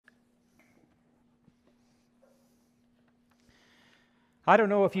I don't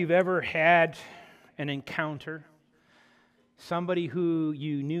know if you've ever had an encounter, somebody who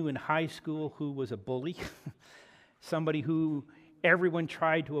you knew in high school who was a bully, somebody who everyone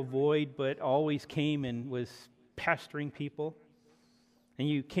tried to avoid but always came and was pestering people, and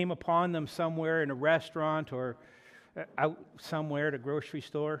you came upon them somewhere in a restaurant or out somewhere at a grocery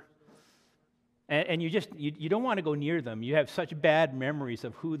store, and you don't want to go near them. You have such bad memories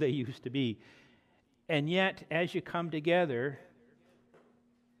of who they used to be, and yet as you come together,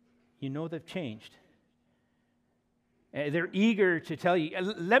 you know they've changed. They're eager to tell you,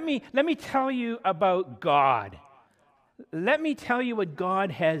 let me tell you about God. Let me tell you what God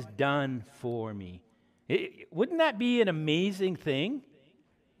has done for me. Wouldn't that be an amazing thing?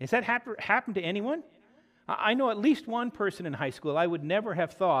 Has that happened to anyone? I know at least one person in high school I would never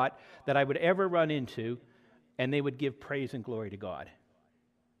have thought that I would ever run into, and they would give praise and glory to God.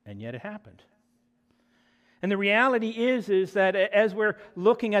 And yet it happened. And the reality is that as we're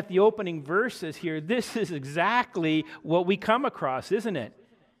looking at the opening verses here, this is exactly what we come across, isn't it?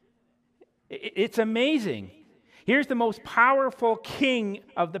 It's amazing. Here's the most powerful king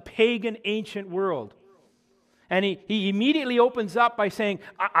of the pagan ancient world. And he immediately opens up by saying,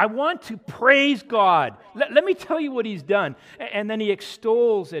 I want to praise God. Let me tell you what he's done. And then he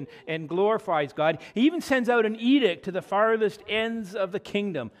extols and glorifies God. He even sends out an edict to the farthest ends of the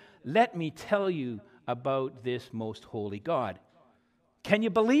kingdom. Let me tell you about this most holy God. Can you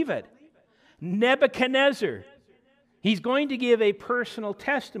believe it? Nebuchadnezzar, he's going to give a personal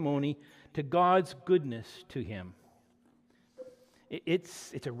testimony to God's goodness to him.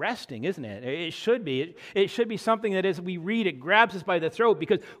 It's arresting, isn't it? It should be. It should be something that as we read, it grabs us by the throat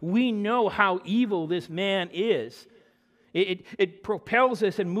because we know how evil this man is. It propels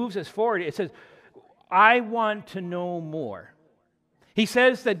us and moves us forward. It says, I want to know more. He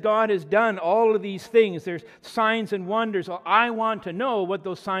says that God has done all of these things. There's signs and wonders. Well, I want to know what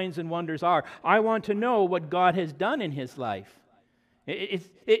those signs and wonders are. I want to know what God has done in his life.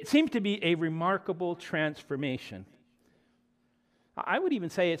 It seems to be a remarkable transformation. I would even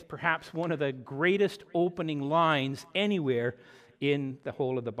say it's perhaps one of the greatest opening lines anywhere in the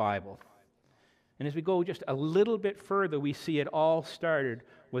whole of the Bible. And as we go just a little bit further, we see it all started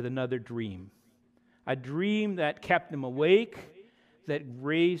with another dream. A dream that kept him awake, that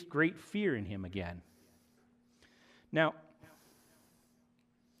raised great fear in him again. Now,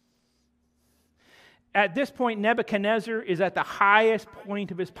 at this point, Nebuchadnezzar is at the highest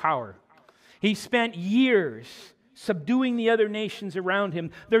point of his power. He spent years subduing the other nations around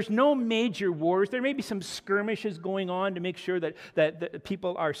him. There's no major wars. There may be some skirmishes going on to make sure that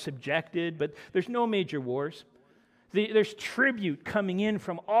people are subjected, but there's no major wars. There's tribute coming in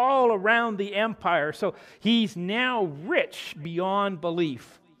from all around the empire. So he's now rich beyond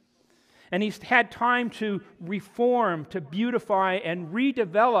belief. And he's had time to reform, to beautify, and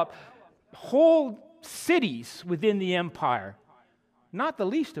redevelop whole cities within the empire, not the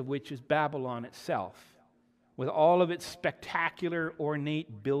least of which is Babylon itself, with all of its spectacular,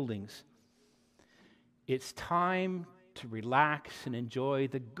 ornate buildings. It's time to relax and enjoy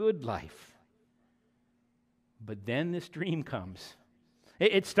the good life. But then this dream comes.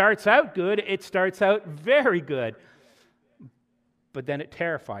 It starts out good. It starts out very good. But then it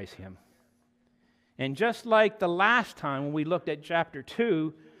terrifies him. And just like the last time when we looked at chapter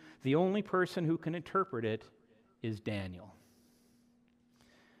 2, the only person who can interpret it is Daniel.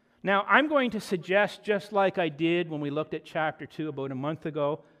 Now, I'm going to suggest, just like I did when we looked at chapter 2 about a month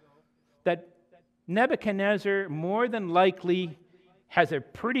ago, that Nebuchadnezzar more than likely has a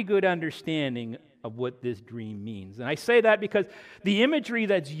pretty good understanding of what this dream means. And I say that because the imagery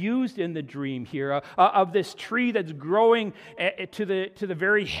that's used in the dream here of this tree that's growing to the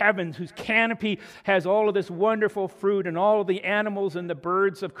very heavens, whose canopy has all of this wonderful fruit, and all of the animals and the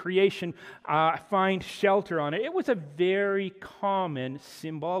birds of creation find shelter on it. It was a very common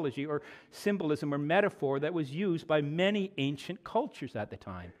symbology or symbolism or metaphor that was used by many ancient cultures at the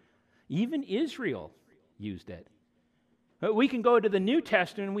time. Even Israel used it. We can go to the New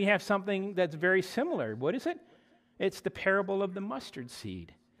Testament and we have something that's very similar. What is it? It's the parable of the mustard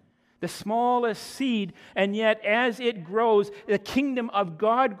seed. The smallest seed, and yet as it grows, the kingdom of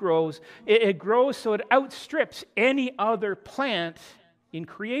God grows. It grows so it outstrips any other plant in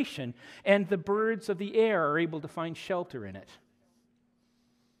creation, and the birds of the air are able to find shelter in it.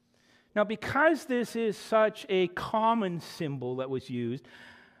 Now, because this is such a common symbol that was used,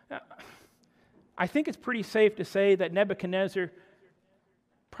 I think it's pretty safe to say that Nebuchadnezzar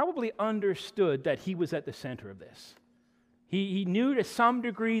probably understood that he was at the center of this. He knew to some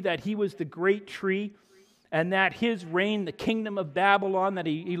degree that he was the great tree, and that his reign, the kingdom of Babylon that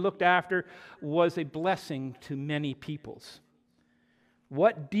he looked after, was a blessing to many peoples.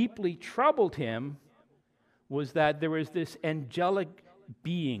 what deeply troubled him was that there was this angelic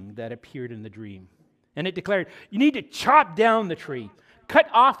being that appeared in the dream. And it declared, you need to chop down the tree, cut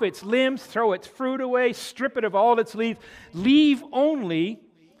off its limbs, throw its fruit away, strip it of all its leaves, leave only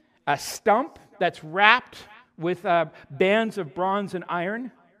a stump that's wrapped with bands of bronze and iron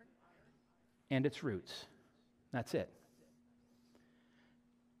and its roots. That's it.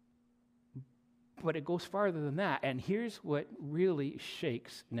 But it goes farther than that. And here's what really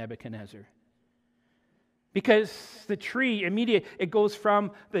shakes Nebuchadnezzar. Because the tree, immediately, it goes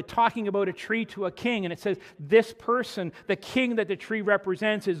from the talking about a tree to a king. And it says, this person, the king that the tree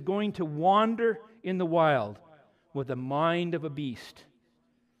represents, is going to wander in the wild with the mind of a beast.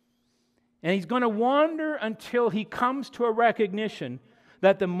 And he's going to wander until he comes to a recognition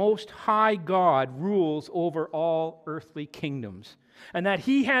that the Most High God rules over all earthly kingdoms, and that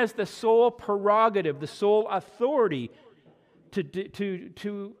he has the sole prerogative, the sole authority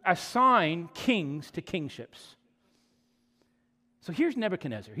to assign kings to kingships. So here's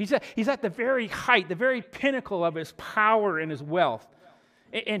Nebuchadnezzar. He's at the very height, the very pinnacle of his power and his wealth.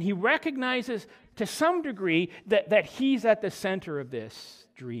 And he recognizes to some degree that he's at the center of this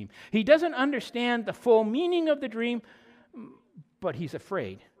dream. He doesn't understand the full meaning of the dream, but he's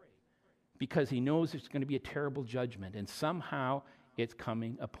afraid because he knows there's going to be a terrible judgment, and somehow it's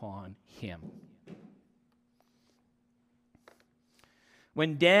coming upon him.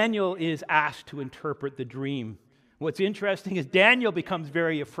 When Daniel is asked to interpret the dream, what's interesting is Daniel becomes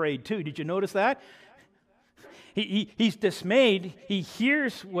very afraid too. Did you notice that? He's dismayed. He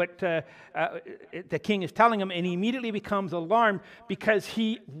hears what the king is telling him, and he immediately becomes alarmed because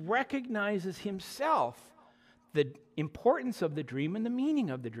he recognizes himself the importance of the dream and the meaning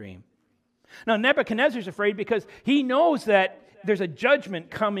of the dream. Now, Nebuchadnezzar's afraid because he knows that there's a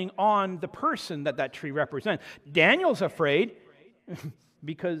judgment coming on the person that tree represents. Daniel's afraid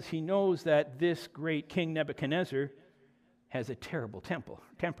because he knows that this great king Nebuchadnezzar has a terrible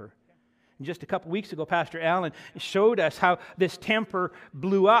temper. And just a couple weeks ago, Pastor Allen showed us how this temper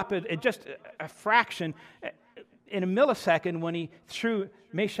blew up at just a fraction, in a millisecond, when he threw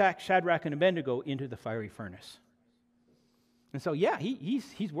Meshach, Shadrach, and Abednego into the fiery furnace. And so, yeah,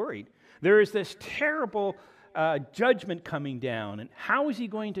 he's worried. There is this terrible judgment coming down. And how is he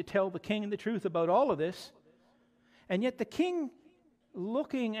going to tell the king the truth about all of this? And yet the king,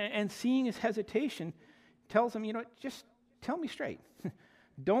 looking and seeing his hesitation, tells him, just tell me straight.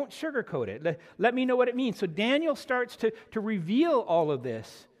 Don't sugarcoat it. Let me know what it means. So Daniel starts to reveal all of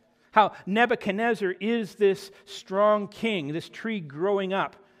this. How Nebuchadnezzar is this strong king, this tree growing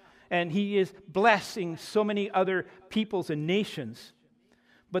up. And he is blessing so many other peoples and nations.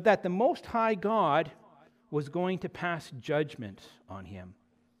 But that the Most High God was going to pass judgment on him.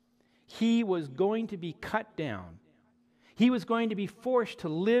 He was going to be cut down. He was going to be forced to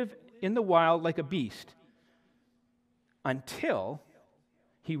live in the wild like a beast until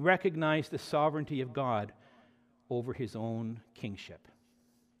he recognized the sovereignty of God over his own kingship.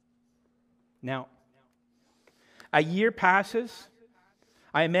 Now, a year passes.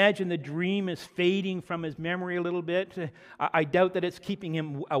 I imagine the dream is fading from his memory a little bit. I doubt that it's keeping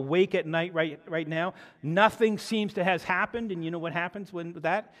him awake at night right now. Nothing seems to have happened, and you know what happens when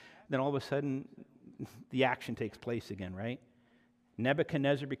that? Then all of a sudden, the action takes place again, right?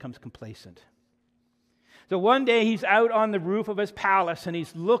 Nebuchadnezzar becomes complacent. So one day he's out on the roof of his palace, and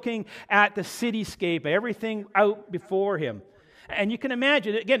he's looking at the cityscape, everything out before him. And you can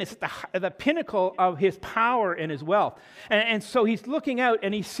imagine, again, it's at the pinnacle of his power and his wealth. And so he's looking out,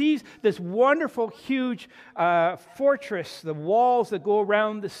 and he sees this wonderful, huge fortress, the walls that go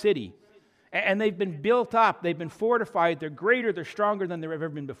around the city. And they've been built up, they've been fortified, they're greater, they're stronger than they've ever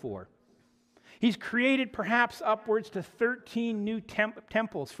been before. He's created perhaps upwards to 13 new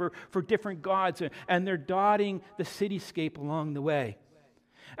temples for different gods, and they're dotting the cityscape along the way.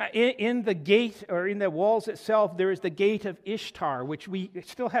 In the gate, or in the walls itself, there is the gate of Ishtar, which we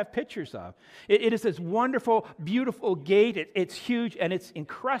still have pictures of. It is this wonderful, beautiful gate. It's huge, and it's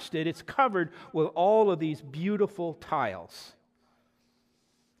encrusted. It's covered with all of these beautiful tiles.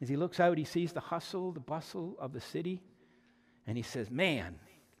 As he looks out, he sees the hustle, the bustle of the city, and he says, "Man,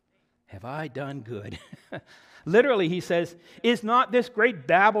 have I done good?" Literally, he says, "Is not this great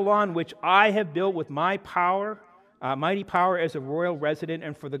Babylon, which I have built with my power, mighty power as a royal resident,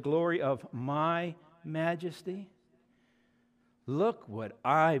 and for the glory of my majesty? Look what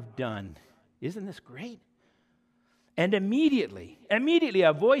I've done. Isn't this great?" And immediately,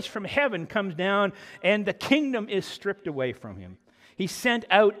 a voice from heaven comes down, and the kingdom is stripped away from him. He's sent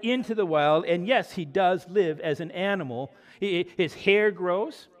out into the wild, and yes, he does live as an animal. His hair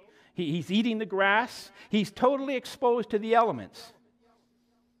grows. He's eating the grass. He's totally exposed to the elements.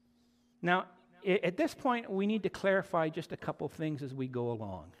 Now, at this point, we need to clarify just a couple things as we go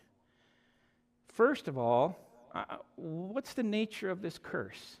along. First of all, what's the nature of this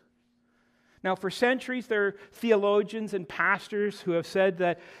curse? Now, for centuries, there are theologians and pastors who have said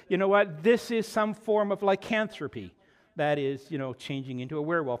that, you know what, this is some form of lycanthropy. That is, changing into a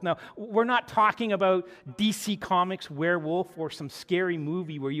werewolf. Now, we're not talking about DC Comics werewolf or some scary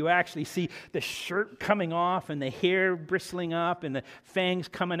movie where you actually see the shirt coming off and the hair bristling up and the fangs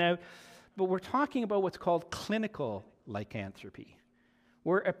coming out. But we're talking about what's called clinical lycanthropy,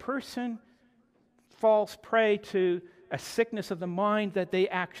 where a person falls prey to a sickness of the mind that they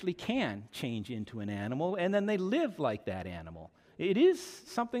actually can change into an animal, and then they live like that animal. It is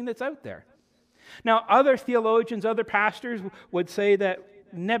something that's out there. Now, other theologians, other pastors would say that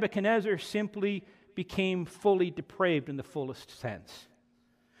Nebuchadnezzar simply became fully depraved in the fullest sense,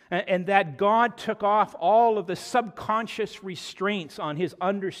 and that God took off all of the subconscious restraints on his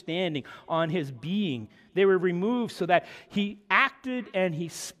understanding, on his being. They were removed so that he acted and he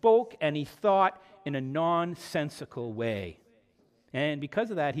spoke and he thought in a nonsensical way. And because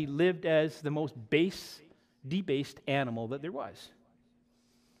of that, he lived as the most debased animal that there was.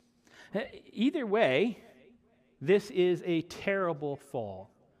 Either way, this is a terrible fall.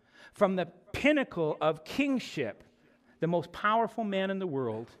 From the pinnacle of kingship, the most powerful man in the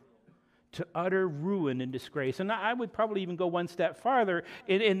world, to utter ruin and disgrace. And I would probably even go one step farther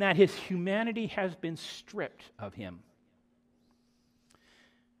in that his humanity has been stripped of him.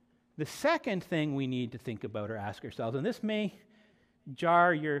 The second thing we need to think about or ask ourselves, and this may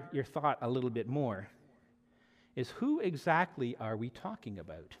jar your thought a little bit more, is who exactly are we talking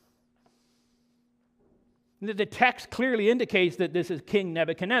about? The text clearly indicates that this is King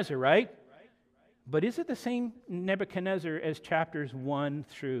Nebuchadnezzar, right? But is it the same Nebuchadnezzar as chapters 1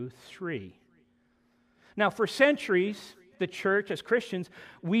 through 3? Now, for centuries, the church, as Christians,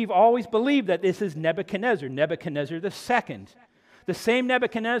 we've always believed that this is Nebuchadnezzar II. The same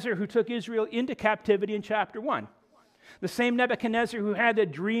Nebuchadnezzar who took Israel into captivity in chapter 1. The same Nebuchadnezzar who had the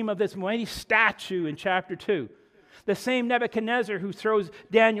dream of this mighty statue in chapter 2. The same Nebuchadnezzar who throws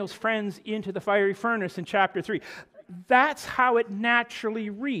Daniel's friends into the fiery furnace in chapter 3. That's how it naturally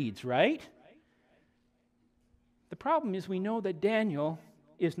reads, right? The problem is we know that Daniel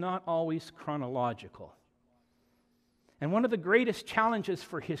is not always chronological. And one of the greatest challenges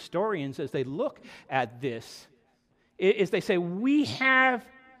for historians as they look at this is they say, we have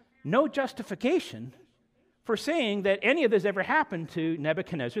no justification for saying that any of this ever happened to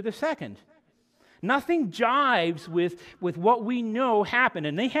Nebuchadnezzar II. Nothing jives with what we know happened.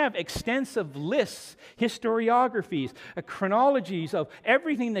 And they have extensive lists, historiographies, chronologies of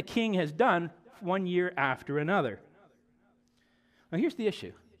everything the king has done one year after another. Now here's the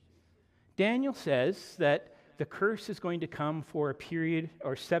issue. Daniel says that the curse is going to come for a period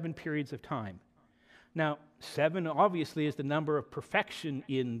or 7 periods of time. Now, 7 obviously is the number of perfection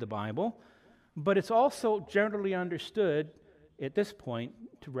in the Bible, but it's also generally understood at this point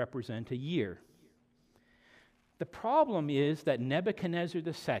to represent a year. The problem is that Nebuchadnezzar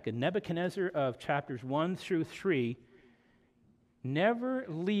II, Nebuchadnezzar of chapters 1 through 3, never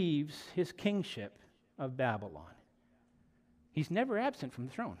leaves his kingship of Babylon. He's never absent from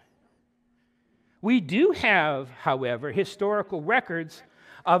the throne. We do have, however, historical records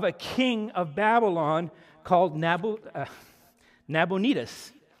of a king of Babylon called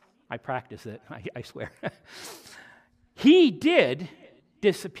Nabonidus. I practice it, I swear. He did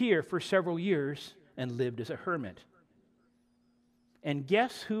disappear for several years and lived as a hermit. And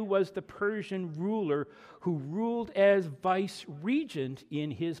guess who was the Persian ruler who ruled as vice-regent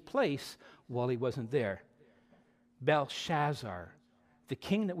in his place while he wasn't there? Belshazzar, the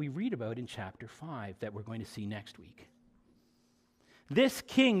king that we read about in chapter 5 that we're going to see next week. This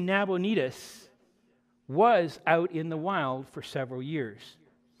king, Nabonidus, was out in the wild for several years.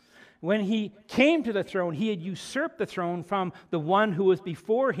 When he came to the throne, he had usurped the throne from the one who was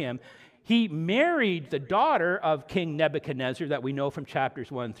before him. He married the daughter of King Nebuchadnezzar that we know from chapters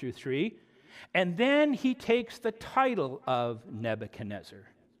 1 through 3, and then he takes the title of Nebuchadnezzar.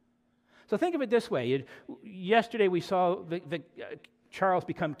 So think of it this way. Yesterday we saw Charles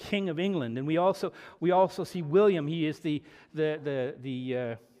become King of England, and we also see William. He is the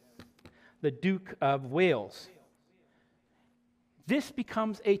Duke of Wales. This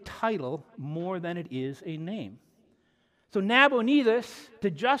becomes a title more than it is a name. So Nabonidus, to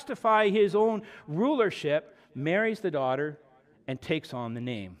justify his own rulership, marries the daughter and takes on the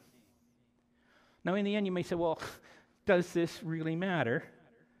name. Now, in the end, you may say, well, does this really matter?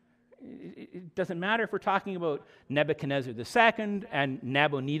 It doesn't matter if we're talking about Nebuchadnezzar II and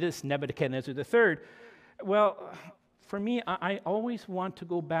Nabonidus, Nebuchadnezzar III. Well, for me, I always want to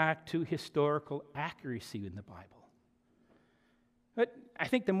go back to historical accuracy in the Bible. But I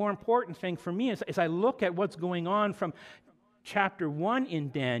think the more important thing for me is, as I look at what's going on from chapter 1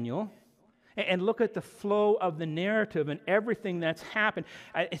 in Daniel and look at the flow of the narrative and everything that's happened,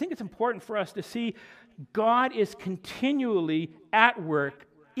 I think it's important for us to see God is continually at work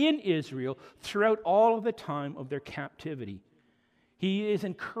in Israel throughout all of the time of their captivity. He is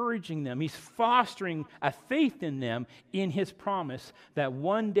encouraging them. He's fostering a faith in them in His promise that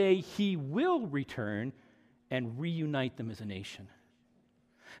one day He will return and reunite them as a nation.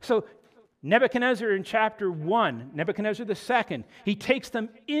 So Nebuchadnezzar in chapter 1, Nebuchadnezzar II, he takes them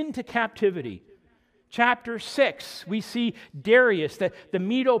into captivity. Chapter 6, we see Darius, the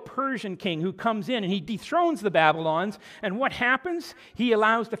Medo-Persian king, who comes in and he dethrones the Babylons. And what happens? He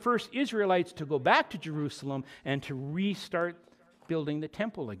allows the first Israelites to go back to Jerusalem and to restart building the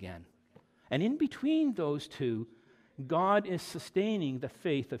temple again. And in between those two, God is sustaining the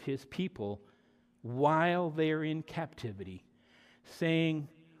faith of His people while they're in captivity, saying,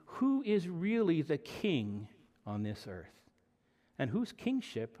 who is really the king on this earth? And whose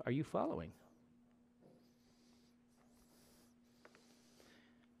kingship are you following?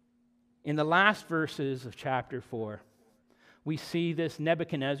 In the last verses of chapter 4, we see this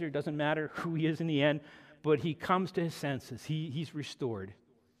Nebuchadnezzar, doesn't matter who he is in the end, but he comes to his senses. He's restored.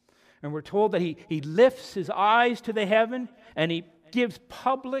 And we're told that he lifts his eyes to the heaven and he gives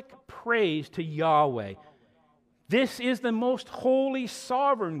public praise to Yahweh. This is the most holy,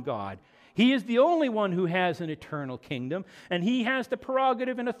 sovereign God. He is the only one who has an eternal kingdom, and He has the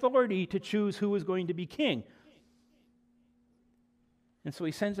prerogative and authority to choose who is going to be king. And so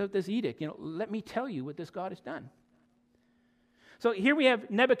He sends out this edict, let me tell you what this God has done. So here we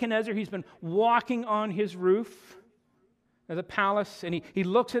have Nebuchadnezzar. He's been walking on his roof of the palace, and he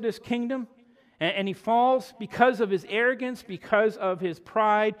looks at his kingdom, and he falls because of his arrogance, because of his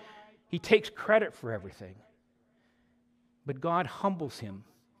pride. He takes credit for everything. But God humbles him.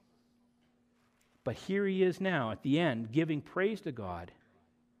 But here he is now at the end, giving praise to God.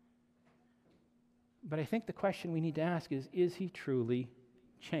 But I think the question we need to ask is he truly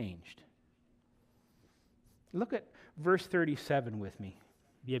changed? Look at verse 37 with me.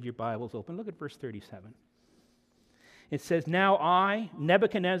 If you have your Bibles open, look at verse 37. It says, now I,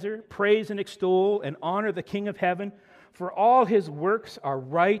 Nebuchadnezzar, praise and extol and honor the King of heaven, for all His works are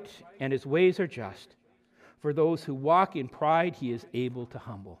right and His ways are just. For those who walk in pride, He is able to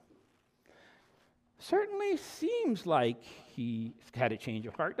humble. Certainly seems like He had a change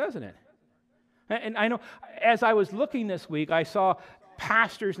of heart, doesn't it? And I know, as I was looking this week, I saw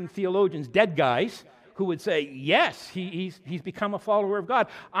pastors and theologians, dead guys, who would say, yes, he's become a follower of God.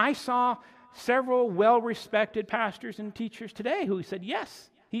 I saw several well-respected pastors and teachers today who said, yes,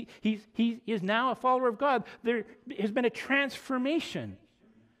 he is now a follower of God. There has been a transformation.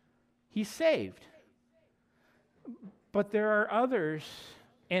 He's saved. But there are others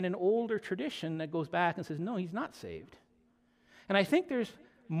and an older tradition that goes back and says, no, he's not saved. And I think there's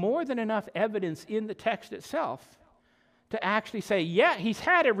more than enough evidence in the text itself to actually say, yeah, he's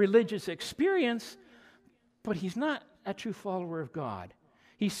had a religious experience, but he's not a true follower of God.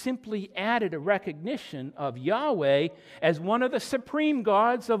 He simply added a recognition of Yahweh as one of the supreme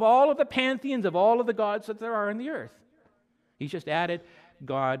gods of all of the pantheons, of all of the gods that there are in the earth. He's just added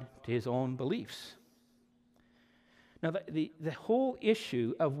God to his own beliefs. Now, the whole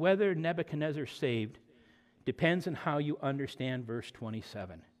issue of whether Nebuchadnezzar saved depends on how you understand verse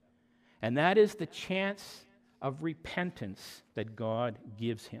 27. And that is the chance of repentance that God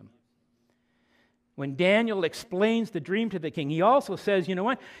gives him. When Daniel explains the dream to the king, he also says, you know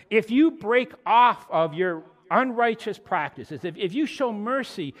what? If you break off of your unrighteous practices, if you show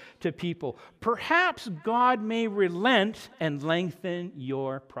mercy to people, perhaps God may relent and lengthen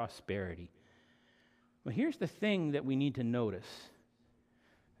your prosperity. Well, here's the thing that we need to notice.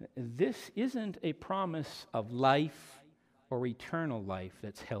 This isn't a promise of life or eternal life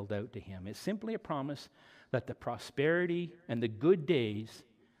that's held out to him. It's simply a promise that the prosperity and the good days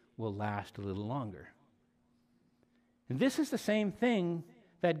will last a little longer. And this is the same thing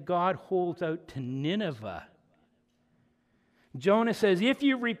that God holds out to Nineveh. Jonah says, if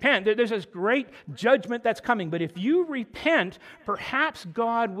you repent, there's this great judgment that's coming, but if you repent, perhaps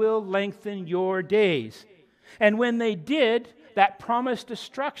God will lengthen your days. And when they did, that promised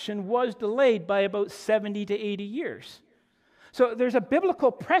destruction was delayed by about 70 to 80 years. So there's a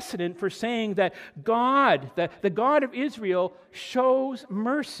biblical precedent for saying that God, the God of Israel, shows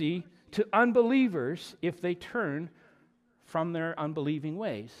mercy to unbelievers if they turn from their unbelieving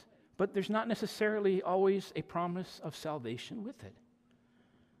ways. But there's not necessarily always a promise of salvation with it.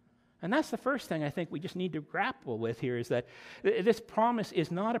 And that's the first thing I think we just need to grapple with here, is that this promise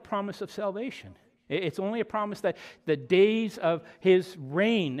is not a promise of salvation. It's only a promise that the days of his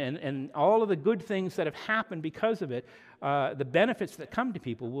reign and all of the good things that have happened because of it, the benefits that come to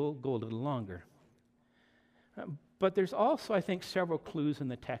people will go a little longer. But there's also, I think, several clues in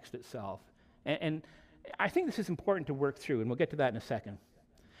the text itself. And I think this is important to work through, and we'll get to that in a second.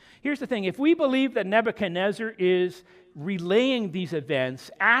 Here's the thing. If we believe that Nebuchadnezzar is relaying these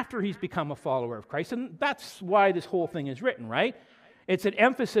events after he's become a follower of Christ, and that's why this whole thing is written, right? It's an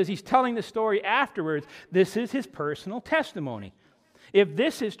emphasis. He's telling the story afterwards. This is his personal testimony. If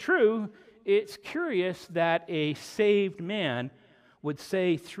this is true, it's curious that a saved man would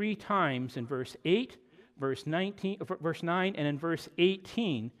say 3 times in verse 8, verse 9, and in verse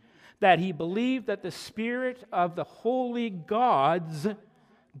 18 that he believed that the spirit of the holy gods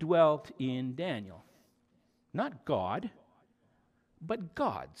dwelt in Daniel. Not God, but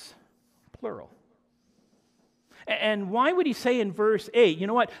gods, plural. And why would he say in verse 8, you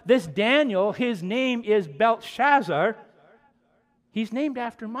know what, this Daniel, his name is Belshazzar, he's named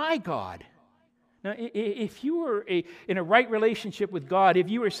after my God. Now, if you were in a right relationship with God, if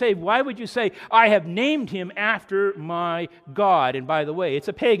you were saved, why would you say, I have named him after my God? And by the way, it's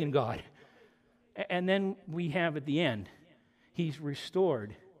a pagan God. And then we have at the end, he's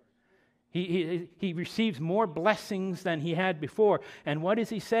restored. He receives more blessings than he had before. And what does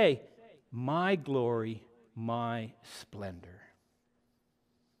he say? My glory, my splendor.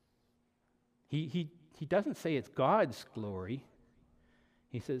 He doesn't say it's God's glory.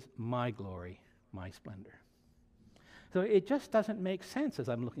 He says, my glory, my splendor. So it just doesn't make sense as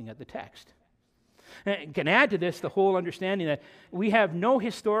I'm looking at the text. And can add to this the whole understanding that we have no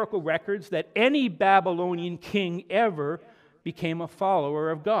historical records that any Babylonian king ever became a follower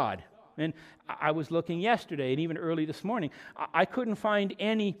of God. And I was looking yesterday and even early this morning. I couldn't find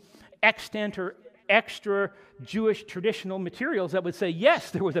any extant or extra Jewish traditional materials that would say,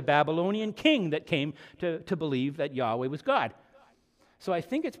 yes, there was a Babylonian king that came to believe that Yahweh was God. So I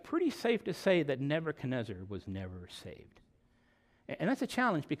think it's pretty safe to say that Nebuchadnezzar was never saved. And that's a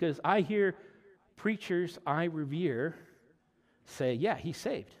challenge, because I hear preachers I revere say, yeah, he's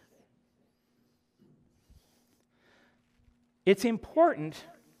saved. It's important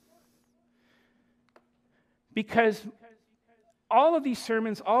because all of these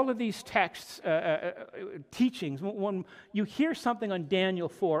sermons, all of these texts, teachings, when you hear something on Daniel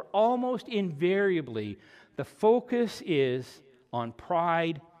 4, almost invariably the focus is on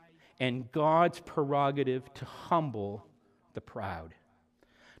pride and God's prerogative to humble the proud.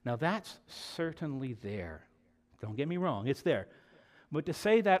 Now that's certainly there. Don't get me wrong, it's there. But to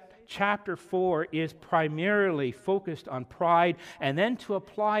say that chapter 4 is primarily focused on pride and then to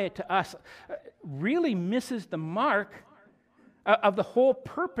apply it to us really misses the mark of the whole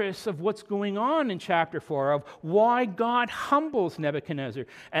purpose of what's going on in chapter 4, of why God humbles Nebuchadnezzar.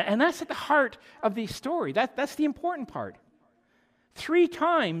 And that's at the heart of the story. That's the important part. 3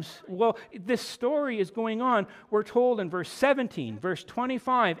 times, well, this story is going on, we're told in verse 17, verse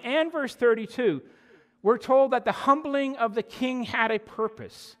 25, and verse 32, we're told that the humbling of the king had a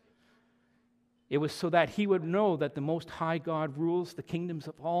purpose. It was so that he would know that the Most High God rules the kingdoms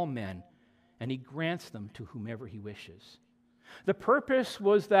of all men, and he grants them to whomever he wishes. The purpose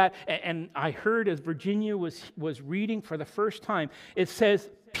was that, and I heard as Virginia was reading for the first time, it says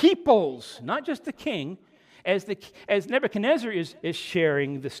peoples, not just the king. As Nebuchadnezzar is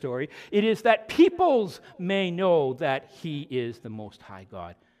sharing the story, it is that peoples may know that he is the Most High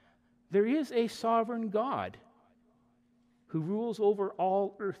God. There is a sovereign God who rules over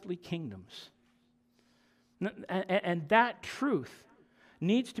all earthly kingdoms. And that truth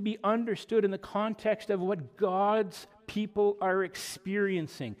needs to be understood in the context of what God's people are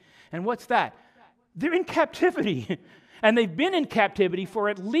experiencing. And what's that? They're in captivity. And they've been in captivity for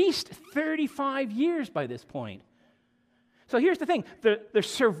at least 35 years by this point. So here's the thing. The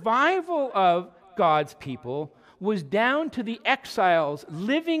survival of God's people was down to the exiles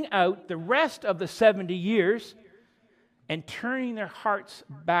living out the rest of the 70 years and turning their hearts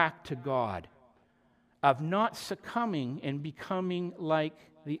back to God, of not succumbing and becoming like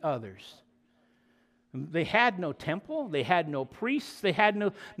the others. They had no temple, they had no priests, they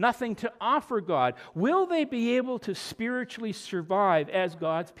had nothing to offer God. Will they be able to spiritually survive as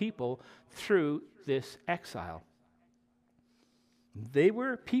God's people through this exile? They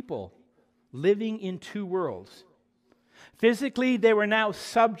were people living in 2 worlds. Physically, they were now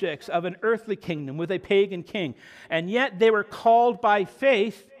subjects of an earthly kingdom with a pagan king, and yet they were called by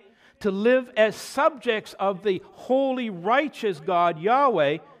faith to live as subjects of the holy, righteous God,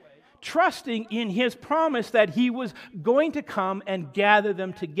 Yahweh, trusting in his promise that he was going to come and gather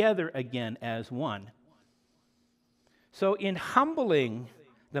them together again as one. So in humbling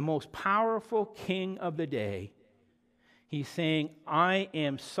the most powerful king of the day, he's saying, I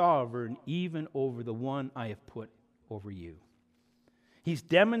am sovereign even over the one I have put over you. He's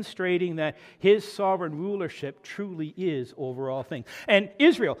demonstrating that his sovereign rulership truly is over all things. And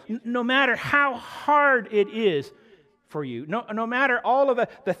Israel, no matter how hard it is for you, no matter all of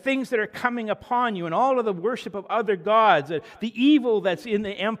the things that are coming upon you and all of the worship of other gods, the evil that's in the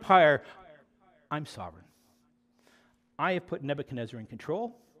empire, I'm sovereign. I have put Nebuchadnezzar in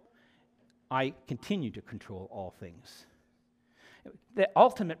control. I continue to control all things. The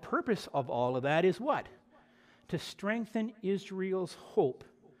ultimate purpose of all of that is what? To strengthen Israel's hope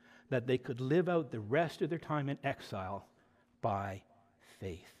that they could live out the rest of their time in exile by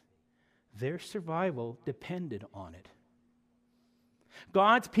faith. Their survival depended on it.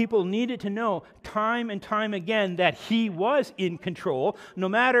 God's people needed to know time and time again that he was in control, no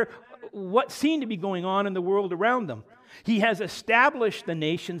matter what seemed to be going on in the world around them. He has established the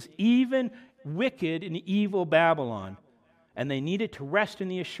nations, even wicked and evil Babylon, and they needed to rest in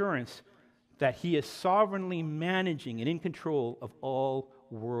the assurance that he is sovereignly managing and in control of all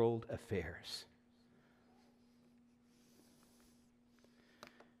world affairs.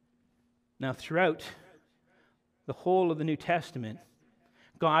 Now, throughout the whole of the New Testament,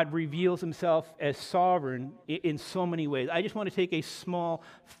 God reveals himself as sovereign in so many ways. I just want to take a small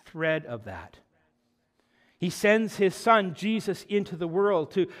thread of that. He sends his son, Jesus, into the world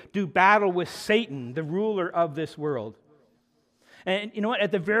to do battle with Satan, the ruler of this world. And you know what?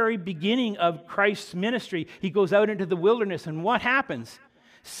 At the very beginning of Christ's ministry, he goes out into the wilderness, and what happens?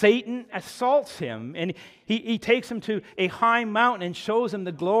 Satan assaults him, and he takes him to a high mountain and shows him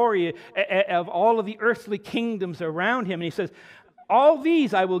the glory of all of the earthly kingdoms around him. And he says, all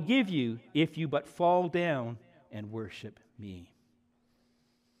these I will give you if you but fall down and worship me.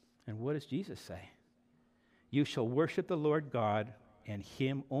 And what does Jesus say? You shall worship the Lord God, and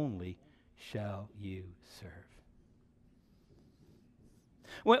him only shall you serve.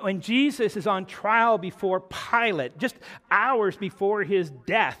 When Jesus is on trial before Pilate, just hours before his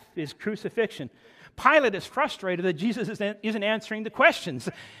death, his crucifixion, Pilate is frustrated that Jesus isn't answering the questions.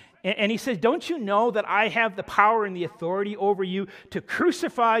 And he says, don't you know that I have the power and the authority over you to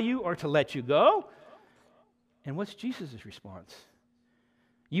crucify you or to let you go? And what's Jesus' response?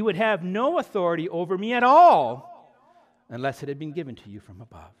 You would have no authority over me at all unless it had been given to you from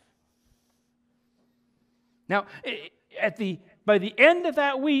above. Now, by the end of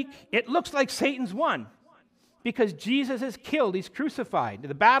that week, it looks like Satan's won because Jesus is killed. He's crucified.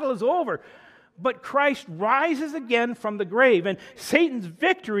 The battle is over. But Christ rises again from the grave, and Satan's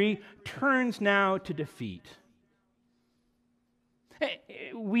victory turns now to defeat.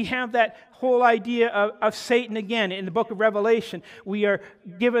 We have that whole idea of Satan again in the book of Revelation. We are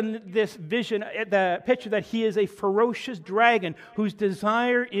given this vision, the picture that he is a ferocious dragon whose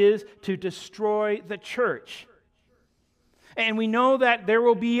desire is to destroy the church. And we know that there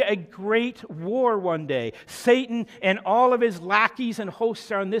will be a great war one day. Satan and all of his lackeys and hosts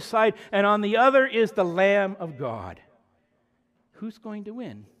are on this side, and on the other is the Lamb of God. Who's going to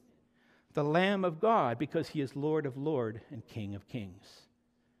win? The Lamb of God, because he is Lord of Lords and King of Kings.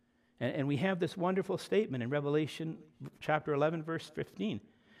 And we have this wonderful statement in Revelation chapter 11, verse 15.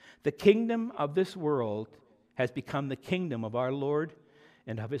 The kingdom of this world has become the kingdom of our Lord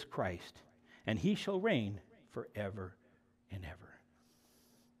and of his Christ, and he shall reign forever and ever.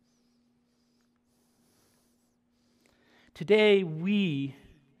 Today we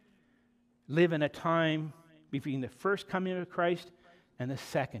live in a time between the first coming of Christ and the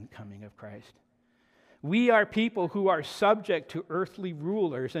second coming of Christ. We are people who are subject to earthly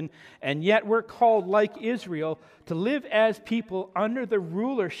rulers, and yet we're called, like Israel, to live as people under the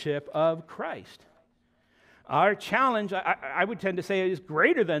rulership of Christ. Our challenge, I would tend to say, is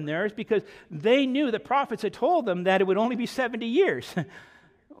greater than theirs because they knew, the prophets had told them that it would only be 70 years.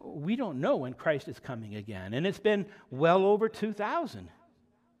 We don't know when Christ is coming again, and it's been well over 2,000.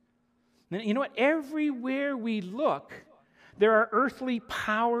 And you know what? Everywhere we look, there are earthly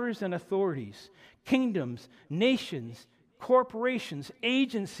powers and authorities, kingdoms, nations, corporations,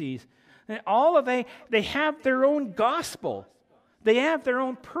 agencies, and all of they have their own gospel. They have their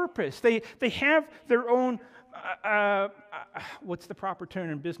own purpose. They have their own, what's the proper term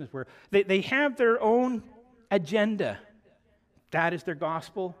in business where? They have their own agenda. That is their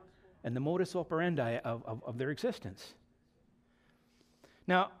gospel and the modus operandi of their existence.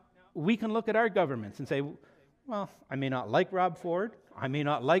 Now, we can look at our governments and say, well, I may not like Rob Ford. I may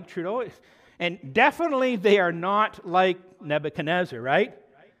not like Trudeau. And definitely they are not like Nebuchadnezzar, right?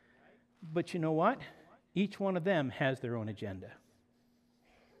 But you know what? Each one of them has their own agenda.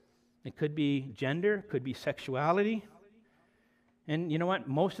 It could be gender, could be sexuality. And you know what?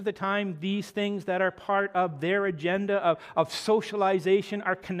 Most of the time, these things that are part of their agenda of socialization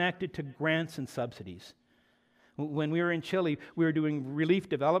are connected to grants and subsidies. When we were in Chile, we were doing relief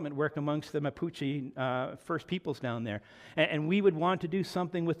development work amongst the Mapuche First Peoples down there. And we would want to do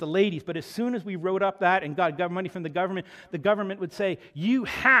something with the ladies. But as soon as we wrote up that and got money from the government would say, you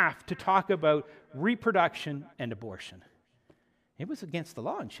have to talk about reproduction and abortion. It was against the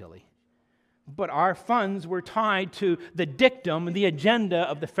law in Chile. But our funds were tied to the dictum and the agenda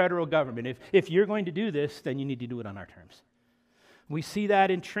of the federal government. If you're going to do this, then you need to do it on our terms. We see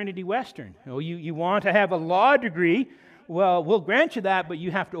that in Trinity Western. You want to have a law degree, well, we'll grant you that, but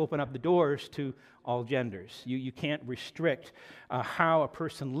you have to open up the doors to all genders. You can't restrict how a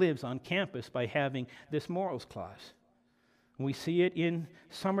person lives on campus by having this morals clause. We see it in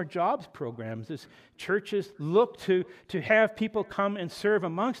summer jobs programs as churches look to have people come and serve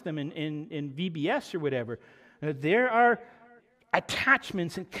amongst them in VBS or whatever. There are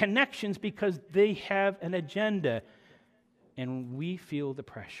attachments and connections because they have an agenda, and we feel the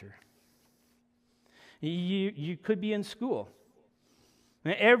pressure. You could be in school.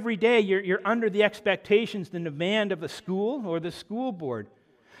 Every day you're under the expectations, the demand of the school or the school board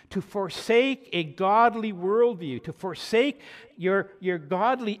to forsake a godly worldview, to forsake your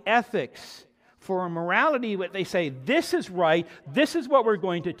godly ethics for a morality what they say, this is right, this is what we're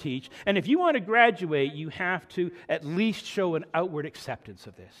going to teach, and if you want to graduate, you have to at least show an outward acceptance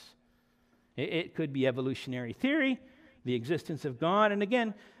of this. It could be evolutionary theory, the existence of God, and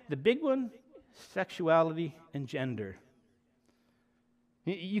again, the big one, sexuality and gender.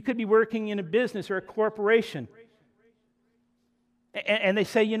 You could be working in a business or a corporation, and they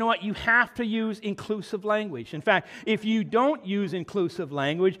say, you know what, you have to use inclusive language. In fact, if you don't use inclusive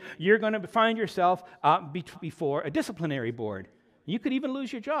language, you're going to find yourself before a disciplinary board. You could even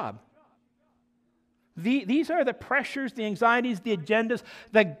lose your job. These are the pressures, the anxieties, the agendas,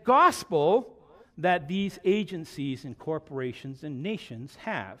 the gospel that these agencies and corporations and nations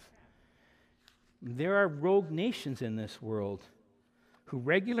have. There are rogue nations in this world who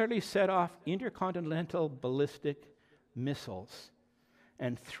regularly set off intercontinental ballistic missiles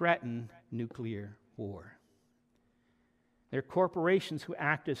and threaten nuclear war. They're corporations who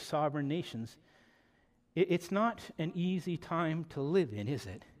act as sovereign nations. It's not an easy time to live in, is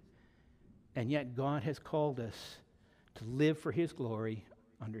it? And yet God has called us to live for His glory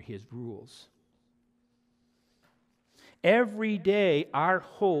under His rules. Every day, our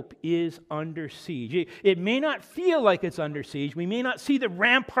hope is under siege. It may not feel like it's under siege. We may not see the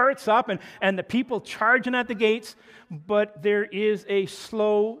ramparts up and the people charging at the gates, but there is a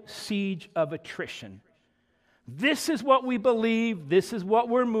slow siege of attrition. This is what we believe. This is what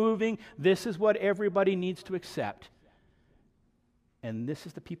we're moving. This is what everybody needs to accept. And this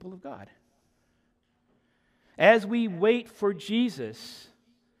is the people of God. As we wait for Jesus,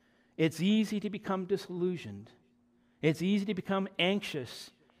 it's easy to become disillusioned. It's easy to become anxious,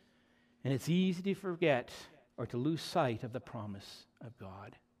 and it's easy to forget or to lose sight of the promise of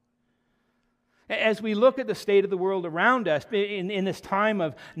God. As we look at the state of the world around us in this time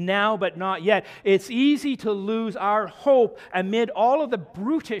of now but not yet, it's easy to lose our hope amid all of the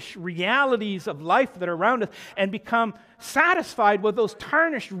brutish realities of life that are around us and become satisfied with those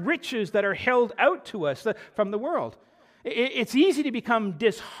tarnished riches that are held out to us from the world. It's easy to become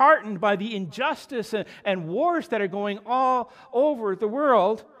disheartened by the injustice and wars that are going all over the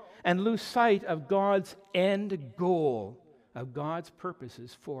world and lose sight of God's end goal, of God's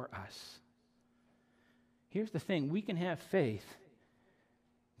purposes for us. Here's the thing, we can have faith,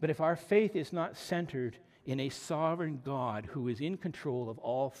 but if our faith is not centered in a sovereign God who is in control of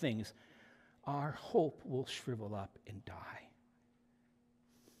all things, our hope will shrivel up and die.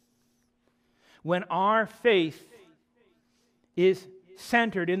 When our faith is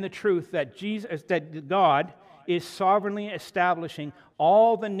centered in the truth that God is sovereignly establishing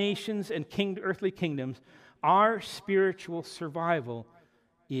all the nations and earthly kingdoms, our spiritual survival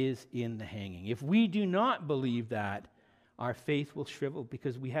is in the hanging. If we do not believe that, our faith will shrivel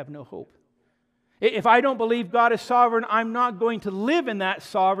because we have no hope. If I don't believe God is sovereign, I'm not going to live in that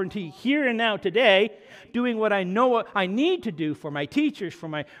sovereignty here and now today, doing what I know I need to do for my teachers, for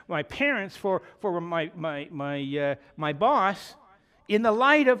my parents, for my boss, in the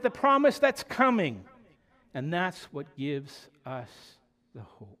light of the promise that's coming. And that's what gives us the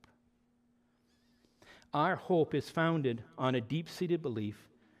hope. Our hope is founded on a deep-seated belief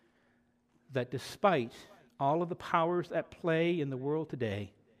that despite all of the powers at play in the world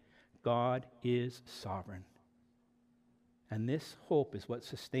today, God is sovereign. And this hope is what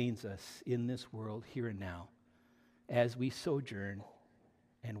sustains us in this world here and now as we sojourn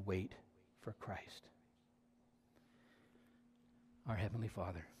and wait for Christ. Our Heavenly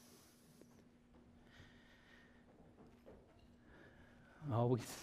Father, oh, we